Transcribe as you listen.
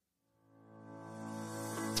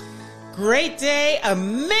Great day,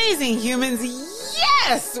 amazing humans.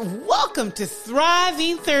 Yes! Welcome to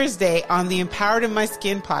Thriving Thursday on the Empowered in My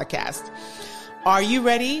Skin podcast. Are you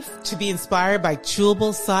ready to be inspired by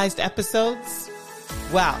chewable-sized episodes?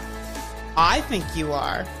 Well, I think you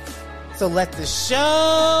are. So let the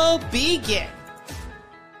show begin.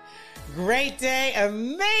 Great day,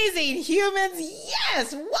 amazing humans.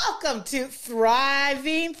 Yes, welcome to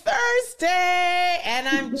Thriving Thursday. And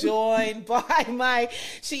I'm joined by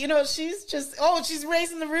she's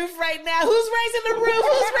raising the roof right now. Who's raising the roof?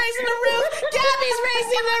 Gabby's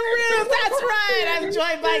raising the roof. That's right. I'm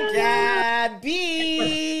joined by Gabby.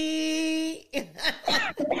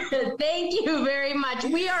 Thank you very much.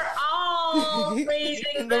 We are all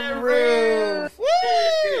raising the roof.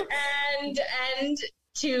 Woo! And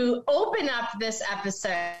to open up this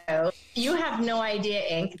episode, you have no idea,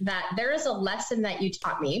 Inc., that there is a lesson that you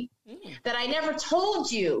taught me that I never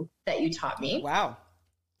told you that you taught me. Wow.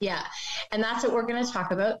 Yeah. And that's what we're going to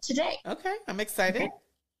talk about today. Okay. I'm excited. Okay.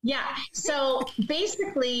 Yeah. So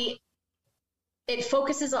basically, it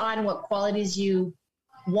focuses on what qualities you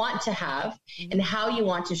want to have and how you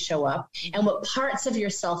want to show up and what parts of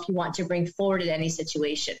yourself you want to bring forward in any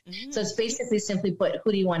situation. So it's basically simply put,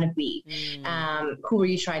 who do you want to be? Who are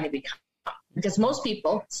you trying to become? Because most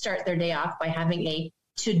people start their day off by having a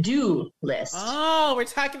to-do list. Oh, we're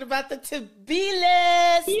talking about the to-be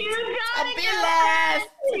list. You got to-be it. list.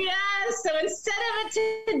 Yes. So instead of a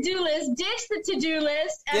to-do list, ditch the to-do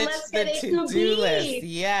list and let's get a to-be list.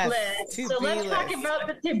 Yes. List. So let's talk about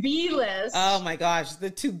the to-be list. Oh my gosh,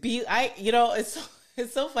 the to-be. It's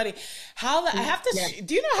so funny how that I have to.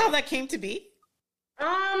 Do you know how that came to be?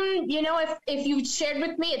 If you shared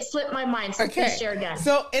with me, it slipped my mind. So please share again.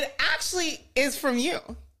 So it actually is from you.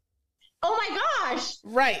 Oh my gosh.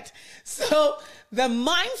 Right. So the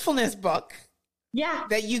mindfulness book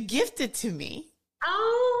that you gifted to me.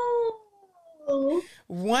 Oh.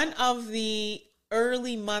 One of the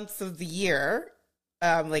early months of the year,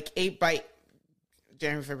 like by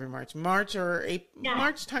January, February, March or April,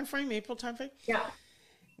 March timeframe, April timeframe. Yeah.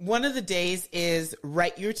 One of the days is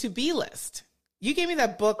write your to-be list. You gave me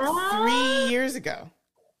that book 3 years ago.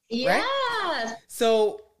 Yes. Right?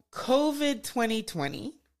 So COVID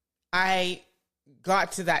 2020. I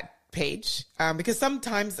got to that page because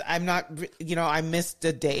sometimes I'm not, I missed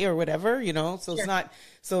a day or whatever, so it's not,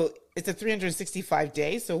 so it's a 365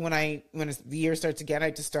 days. So when the year starts again,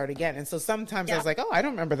 I just start again. And so sometimes I was like, oh, I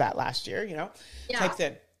don't remember that last year, typed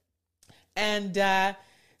in. And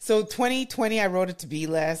so 2020, I wrote a to-be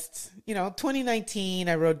list, 2019,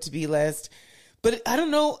 I wrote a to-be list. But I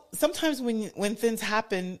don't know, sometimes when things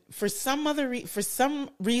happen for some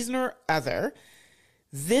reason or other,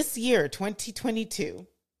 this year, 2022,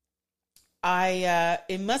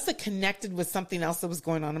 it must have connected with something else that was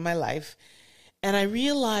going on in my life. And I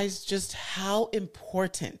realized just how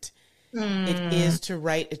important it is to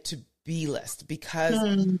write a to-be list because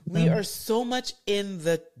we are so much in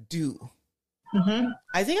the do.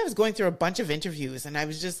 I think I was going through a bunch of interviews and I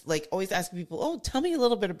was just like always asking people, oh, tell me a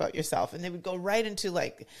little bit about yourself. And they would go right into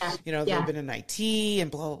like, they've been in IT and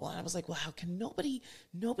blah, blah, blah. And I was like, well, how can nobody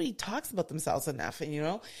talks about themselves enough? And,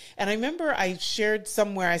 and I remember I shared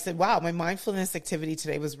somewhere, I said, wow, my mindfulness activity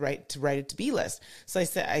today was to write a to-be list. So I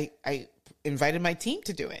said, I invited my team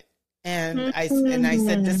to do it. And I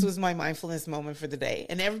said, this was my mindfulness moment for the day.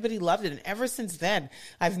 And everybody loved it. And ever since then,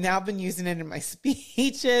 I've now been using it in my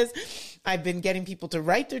speeches. I've been getting people to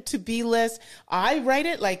write their to-be list. I write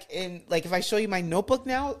it like if I show you my notebook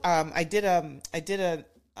now, I did an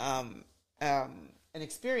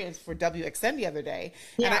experience for WXN the other day.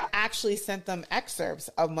 And I actually sent them excerpts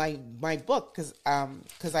of my book because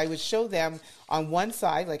I would show them on one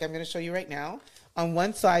side, like I'm going to show you right now. On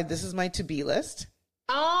one side, this is my to-be list.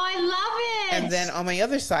 Oh, I love it. And then on my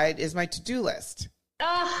other side is my to-do list.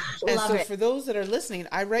 Oh, and love so it. For those that are listening,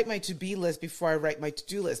 I write my to-be list before I write my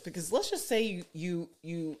to-do list because let's just say you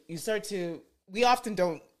start to, we often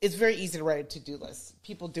don't, it's very easy to write a to-do list.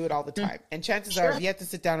 People do it all the time. And chances are if you have to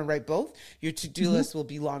sit down and write both, your to-do list will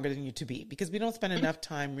be longer than your to-be because we don't spend enough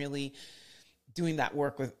time really doing that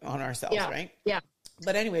work on ourselves, right? Yeah.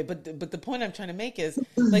 But anyway, but the point I'm trying to make is,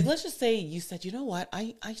 like, let's just say you said, you know what,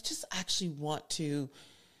 I just actually want to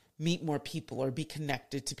meet more people or be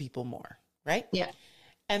connected to people more, right? Yeah.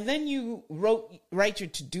 And then you write your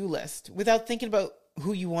to-do list without thinking about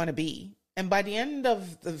who you want to be. And by the end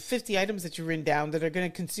of the 50 items that you've written down that are going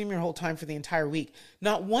to consume your whole time for the entire week,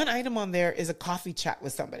 not one item on there is a coffee chat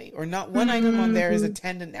with somebody, or not one item on there is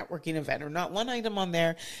attend a networking event, or not one item on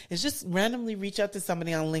there is just randomly reach out to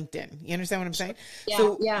somebody on LinkedIn. You understand what I'm saying?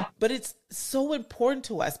 Yeah. But it's so important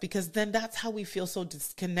to us, because then that's how we feel so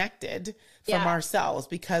disconnected from ourselves,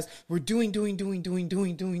 because we're doing, but we're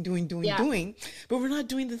not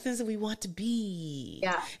doing the things that we want to be.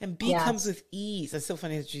 Yeah. And be comes with ease. It's so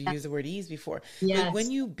funny that you use the word ease before. Yes. But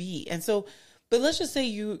when you be, and so, but let's just say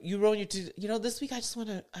you wrote this week, I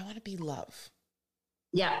want to be love.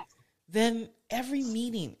 Yeah. Then every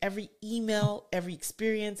meeting, every email, every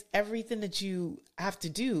experience, everything that you have to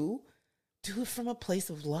do it from a place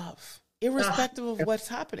of love, irrespective of what's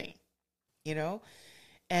happening,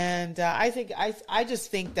 And I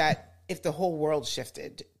just think that if the whole world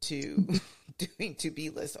shifted to doing to-be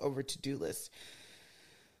list over to-do list,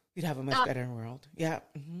 we'd have a much better world. Yeah.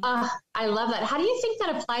 Mm-hmm. I love that. How do you think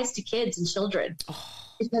that applies to kids and children?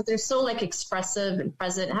 Because they're so expressive and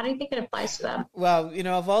present. How do you think it applies to them? Well,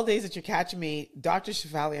 of all days that you're catching me, Dr.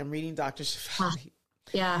 Shefali, I'm reading Dr. Shefali.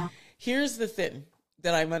 Yeah. Here's the thing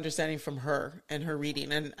that I'm understanding from her and her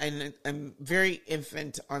reading. And I'm very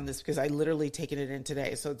infant on this because I literally taken it in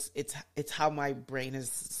today. So it's how my brain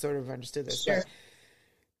has sort of understood this. Sure. But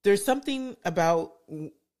there's something about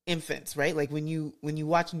infants, right? Like when you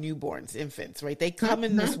watch newborns, infants, right? They come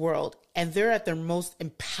in this world and they're at their most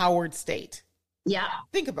empowered state. Yeah.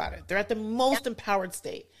 Think about it. They're at the most empowered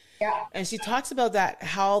state. Yeah. And she talks about that,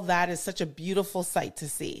 how that is such a beautiful sight to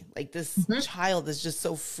see. Like this child is just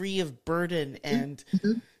so free of burden and,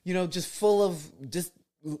 just full of just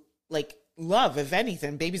love, if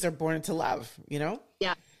anything. Babies are born into love, Yeah.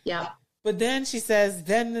 Yeah. But then she says,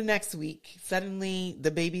 then the next week, suddenly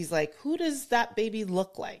the baby's like, who does that baby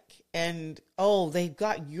look like? And, they've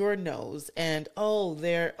got your nose. And,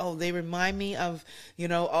 they remind me of,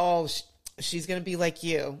 she's going to be like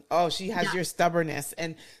you. Oh, she has your stubbornness.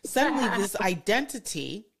 And suddenly this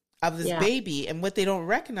identity of this baby, and what they don't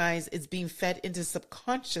recognize is being fed into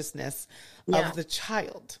subconsciousness of the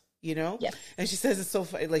child, Yeah. And she says it's so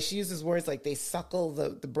funny. Like she uses words like they suckle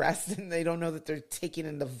the breast and they don't know that they're taking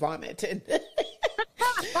in the vomit. And,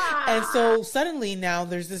 and so suddenly now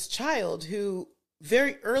there's this child who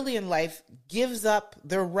very early in life gives up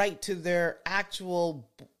their right to their actual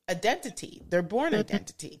identity, their born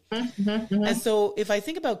identity. And so if I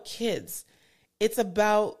think about kids, it's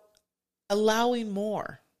about allowing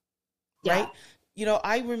more, right?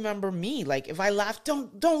 I remember me, like if I laugh,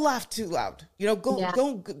 don't laugh too loud,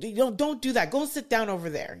 don't do that. Go sit down over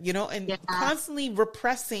there, and constantly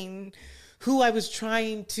repressing who I was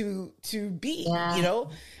trying to be,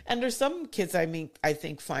 and there's some kids, I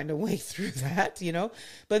think find a way through that,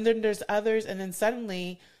 but then there's others. And then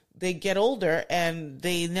suddenly they get older and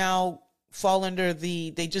they now fall under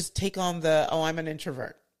they just take on I'm an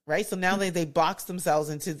introvert, right? So now they box themselves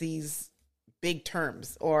into these big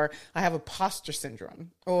terms, or I have imposter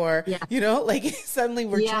syndrome, or, suddenly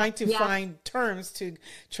we're trying to find terms to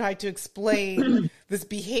try to explain this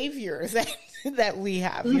behavior that we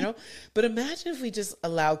have, But imagine if we just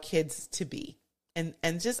allow kids to be and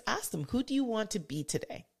just ask them, who do you want to be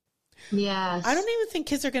today? Yes. I don't even think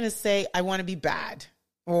kids are going to say, I want to be bad.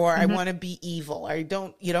 Or I want to be evil. I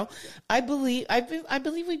don't, I believe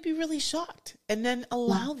we'd be really shocked, and then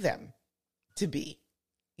allow them to be,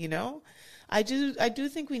 I do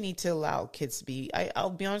think we need to allow kids to be.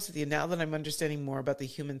 I'll be honest with you, now that I'm understanding more about the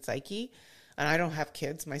human psyche, and I don't have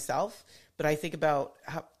kids myself, but I think about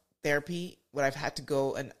how therapy, what I've had to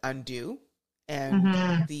go and undo,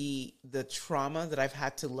 and the trauma that I've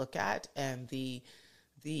had to look at, and the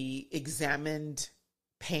examined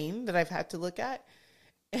pain that I've had to look at.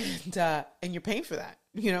 And you're paying for that,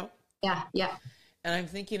 Yeah. And I'm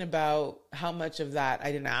thinking about how much of that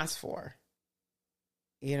I didn't ask for.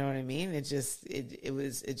 You know what I mean? It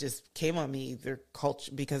just came on me either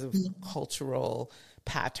because of cultural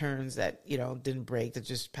patterns that, didn't break, that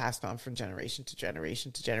just passed on from generation to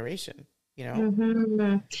generation to generation,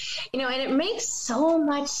 And it makes so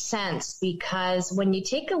much sense, because when you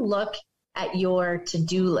take a look at your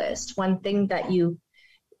to-do list, one thing that you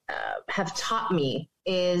have taught me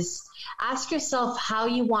is ask yourself how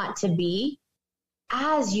you want to be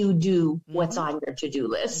as you do what's on your to-do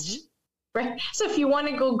list, right? So if you want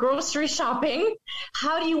to go grocery shopping,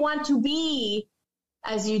 how do you want to be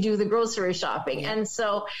as you do the grocery shopping? And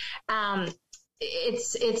so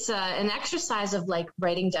it's an exercise of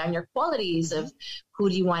writing down your qualities of who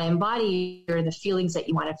do you want to embody, or the feelings that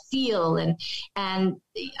you want to feel. And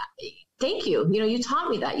thank you. You taught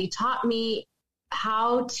me that. You taught me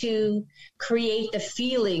how to create the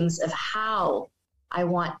feelings of how I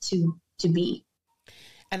want to to be.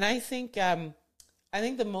 And I think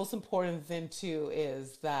the most important thing too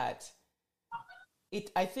is that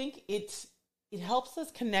it helps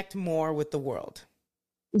us connect more with the world.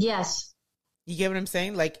 Yes. You get what I'm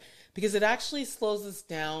saying? Like, because it actually slows us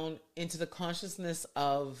down into the consciousness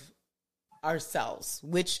of ourselves,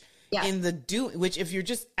 which if you're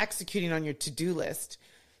just executing on your to-do list,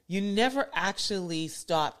 you never actually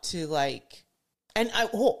stop to like, and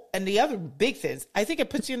the other big things, I think it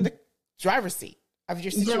puts you in the driver's seat of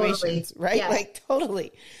your situations, right? Yes. Like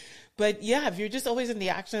totally. But yeah, if you're just always in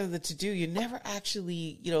the action of the to-do, you never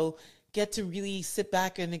actually, get to really sit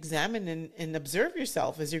back and examine and observe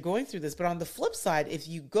yourself as you're going through this. But on the flip side, if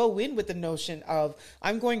you go in with the notion of,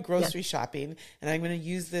 I'm going grocery shopping and I'm going to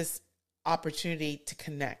use this opportunity to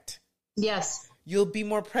connect. Yes. You'll be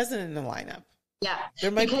more present in the lineup. Yeah.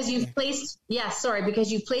 Because you've placed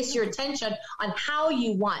your attention on how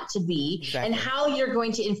you want to be and how you're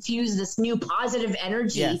going to infuse this new positive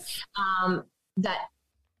energy that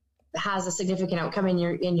has a significant outcome in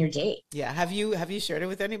your day. Yeah. Have you shared it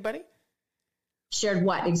with anybody? Shared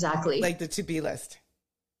what exactly? Like the to-be list.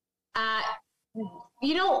 I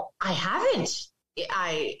haven't.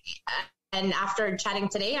 And after chatting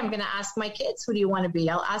today, I'm going to ask my kids, who do you want to be?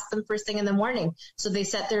 I'll ask them first thing in the morning, so they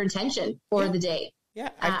set their intention for the day. Yeah,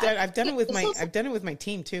 I've done it with my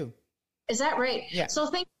team too. Is that right? Yeah. So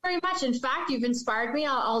thank you very much. In fact, you've inspired me.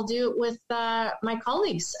 I'll do it with my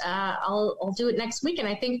colleagues. I'll do it next week, and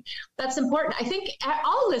I think that's important. I think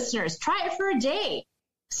all listeners, try it for a day.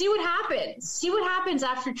 See what happens. See what happens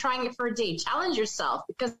after trying it for a day. Challenge yourself,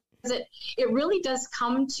 because it really does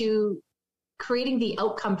come to creating the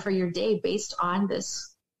outcome for your day based on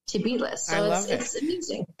this to-be list. So it's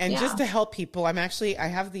amazing. And just to help people, I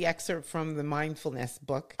have the excerpt from the mindfulness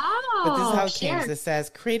book. Oh, but this is how it came. It says,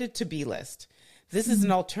 create a to-be list. This is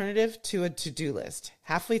an alternative to a to-do list.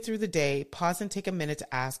 Halfway through the day, pause and take a minute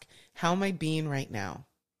to ask, how am I being right now?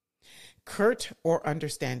 Curt or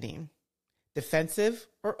understanding? Defensive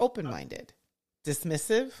or open-minded?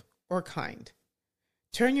 Dismissive or kind?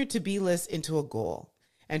 Turn your to-be list into a goal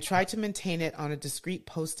and try to maintain it on a discreet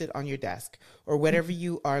post-it on your desk or whatever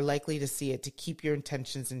you are likely to see it to keep your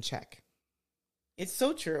intentions in check. It's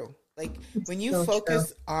so true. Like when you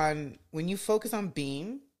focus on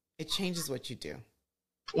being, it changes what you do.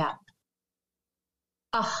 Yeah.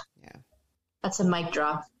 Oh, yeah. That's a mic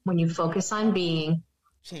drop. When you focus on being,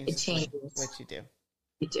 it changes what you do.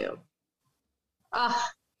 You do.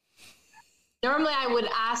 Normally I would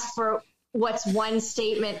ask for what's one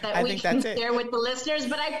statement that we can share with the listeners,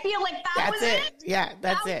 but I feel like that was it. Yeah,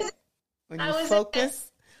 that's it. When you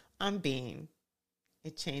focus on being,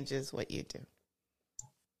 it changes what you do.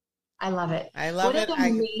 I love it. I love it. What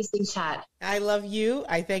an amazing chat. I love you.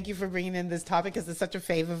 I thank you for bringing in this topic because it's such a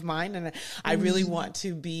fave of mine. And I really want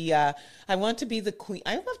to be, I want to be the queen.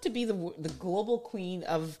 I love to be the global queen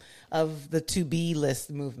of the to-be list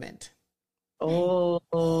movement. Oh,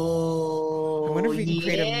 I wonder if we can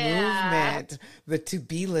create a movement, the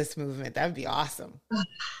to-be list movement. That would be awesome.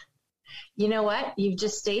 You know what? You've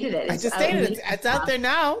just stated it. I just stated it. It's out there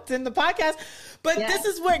now. It's in the podcast. But this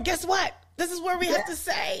is where, guess what? This is where we have to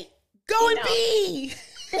say, go and be.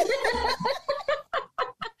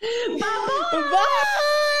 Bye-bye.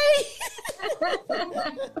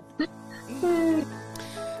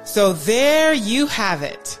 So there you have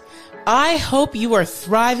it. I hope you are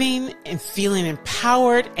thriving and feeling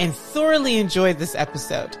empowered and thoroughly enjoyed this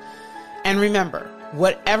episode. And remember,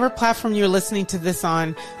 whatever platform you're listening to this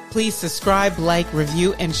on, please subscribe, like,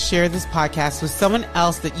 review, and share this podcast with someone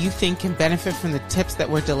else that you think can benefit from the tips that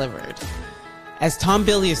were delivered. As Tom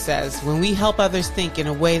Bilyeu says, when we help others think in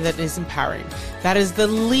a way that is empowering, that is the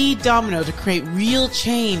lead domino to create real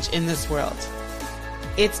change in this world.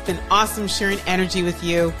 It's been awesome sharing energy with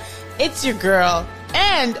you. It's your girl,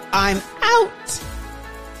 and I'm out.